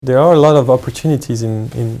There are a lot of opportunities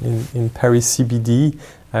in Paris CBD,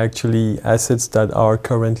 actually assets that are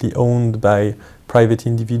currently owned by private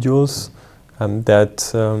individuals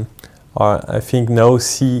that are, I think, now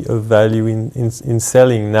see a value in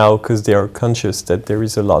selling now because they are conscious that there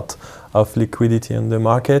is a lot of liquidity on the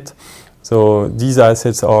market. So these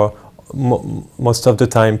assets are most of the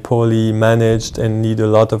time poorly managed and need a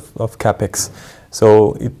lot of capex.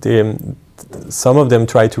 So some of them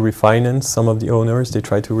try to refinance. Some of the owners, they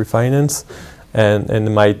try to refinance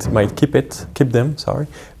and might keep them. Sorry,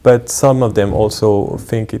 but some of them also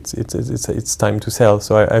think it's time to sell.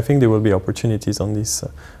 So I think there will be opportunities on this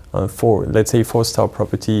let's say 4-star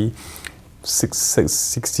property,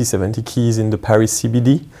 60-70 keys in the Paris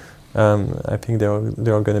CBD. I think there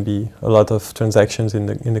are going to be a lot of transactions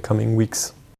in the coming weeks.